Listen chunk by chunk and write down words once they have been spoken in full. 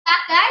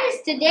back, guys.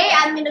 Today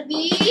I'm gonna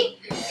be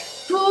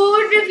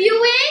food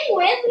reviewing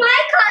with my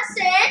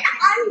cousin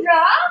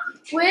Andra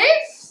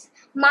with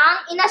Mang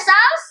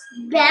Inasal's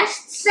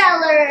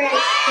Bestsellers.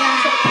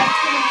 Yeah. So let's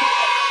get into it.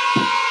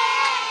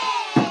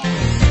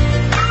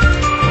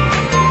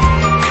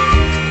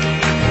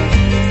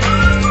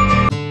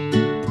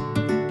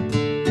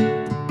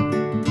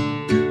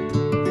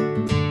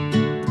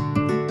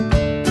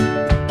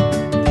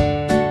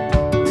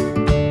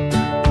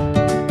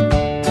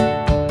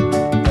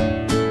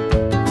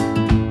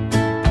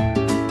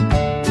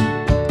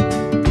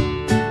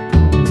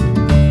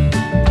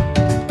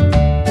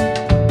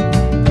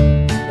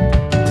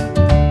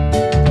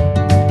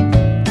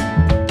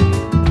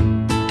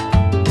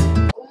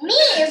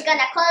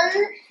 Gonna call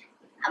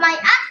my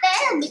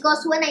ate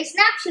because when I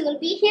snap, she will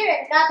be here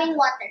and grabbing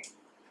water.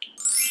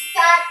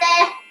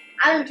 Ate,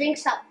 I will drink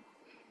some.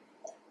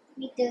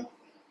 Me too.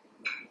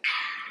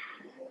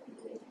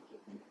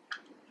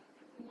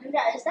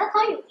 Is that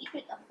how you eat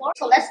with a fork?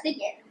 So let's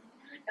begin.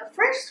 The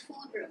first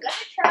food we're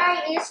gonna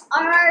try is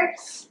our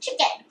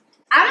chicken.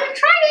 I'm gonna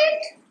try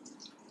it.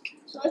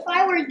 So if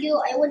I were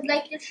you, I would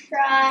like to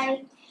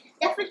try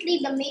definitely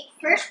the meat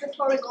first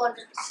before we go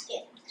into the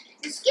skin.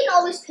 The skin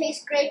always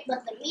tastes great,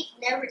 but the meat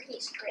never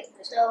tastes great.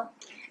 So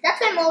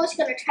that's why I'm always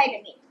gonna try the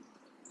meat.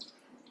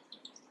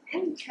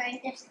 I'm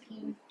trying the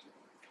skin.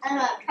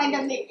 Trying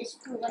the meat is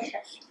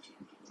delicious.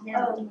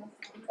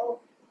 Oh.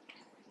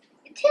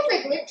 It tastes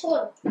like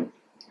lechon. No.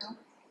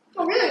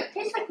 Oh really? It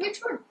tastes like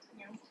lechon.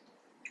 No.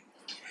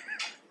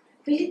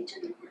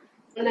 Lechon.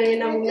 Ano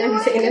yun ang namin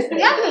sa Inasal?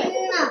 Yummy!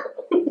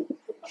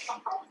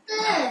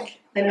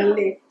 Ano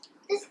ulit?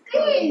 The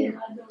skin!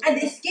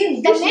 The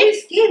skin! The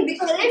skin!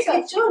 Because it's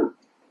lechon!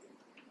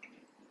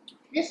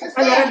 This is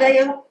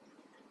Ano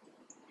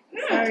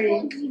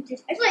sorry.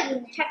 It's like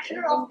the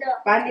texture of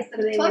the Panis na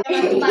rin.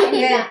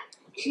 Yeah.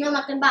 Sino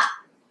mataba?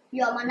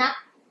 Yung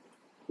anak?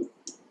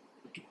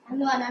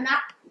 Ano ang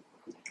anak?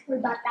 Or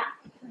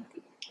bata?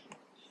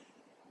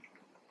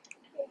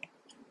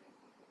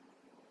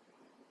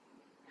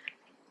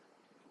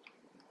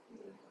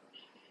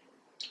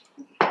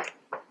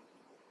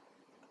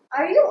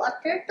 Are you a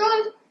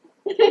turtle?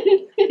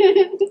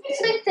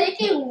 It's like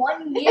taking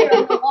 1 year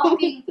of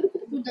walking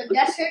through the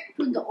desert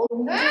to the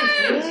ocean.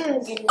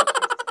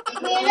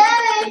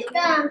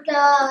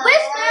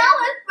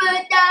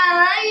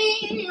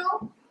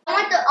 I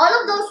want all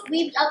of those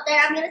weebs out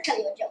there. I'm gonna tell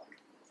you a joke.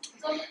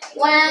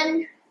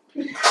 When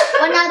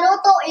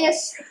Naruto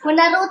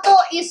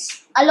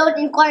is alone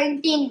in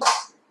quarantine,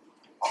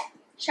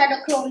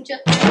 Shadow Clone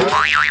just will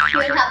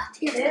have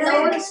his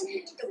clones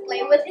to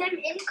play with him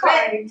in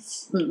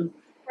cards.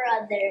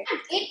 Brother.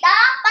 Ita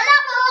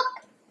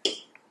palabok!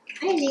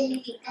 I really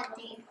hate that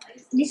name.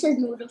 This is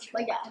noodles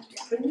by the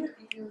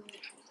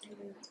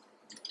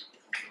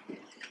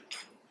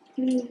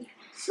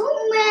So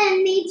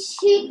many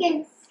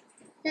chickens.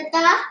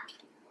 Tata,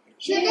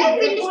 should I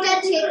finish the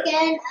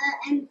chicken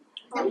and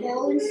the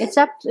bones? It's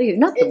up to you,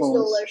 not the It's bones.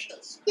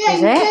 delicious. Yeah,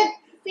 Is you it? should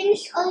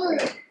finish all of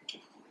it.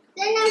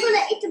 Then I'm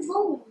gonna eat the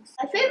bones.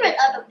 My favorite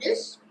out of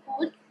this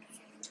food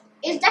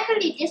is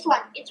definitely this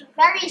one. It's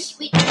very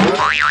sweet.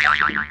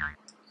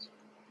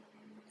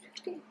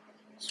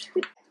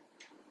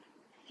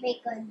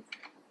 Bacon.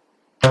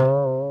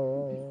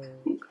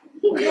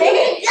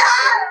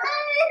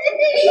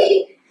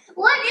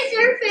 What is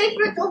your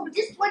favorite of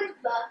this one,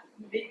 ba?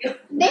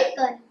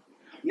 Bacon.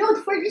 No,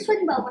 for this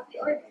one, ba, what we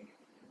ordered.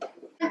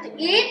 To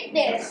eat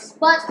this,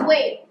 but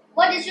wait.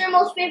 What is your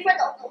most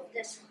favorite out of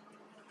this?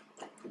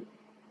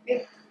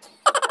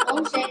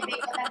 Don't say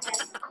bacon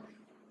again.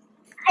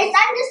 It's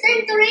time to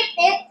start to rate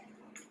it.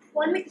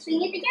 Want me to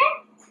sing it again?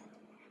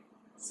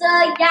 So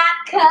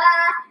yaka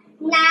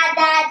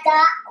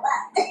nadada.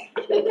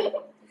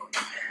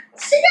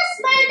 So just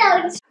smile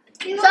down.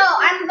 So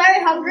I'm very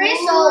hungry,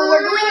 so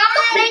we're doing a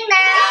mukbang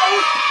now.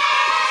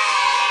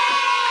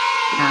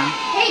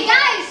 Hey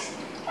guys,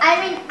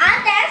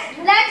 Ates,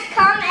 let's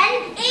come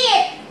and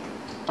eat.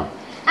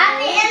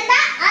 Ate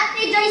Elda,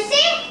 Ate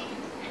Joycey,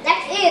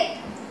 let's eat.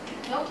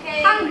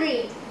 Okay.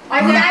 Hungry. Hi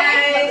I'm guys.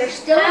 dying, but we're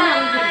still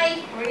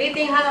hungry. We're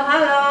eating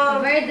halo-halo.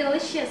 Very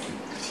delicious.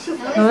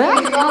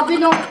 Grabe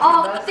ng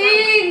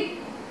acting!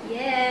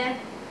 Yeah.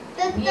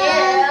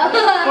 Yeah.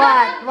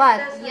 What?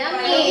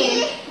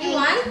 Yummy. You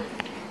want?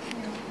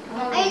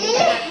 I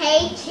really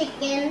hate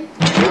chicken.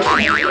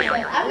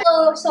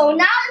 So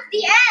now it's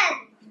the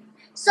end.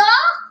 So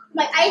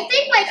I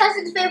think my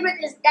cousin's favorite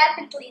is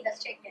definitely the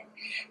chicken,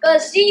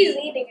 cause she's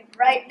eating it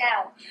right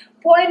now.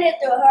 Point it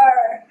to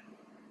her.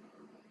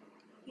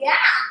 Yeah.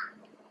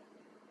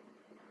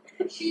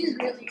 She's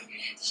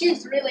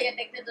really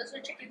addicted to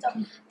the chicken. So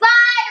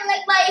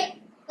bye.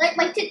 Like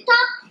my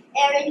TikTok,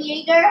 Aaron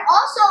Yeager.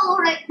 Also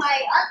like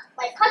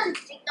my cousin's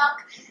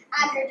TikTok,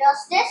 Andrew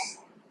Justice.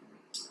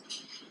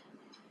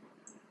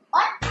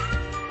 What?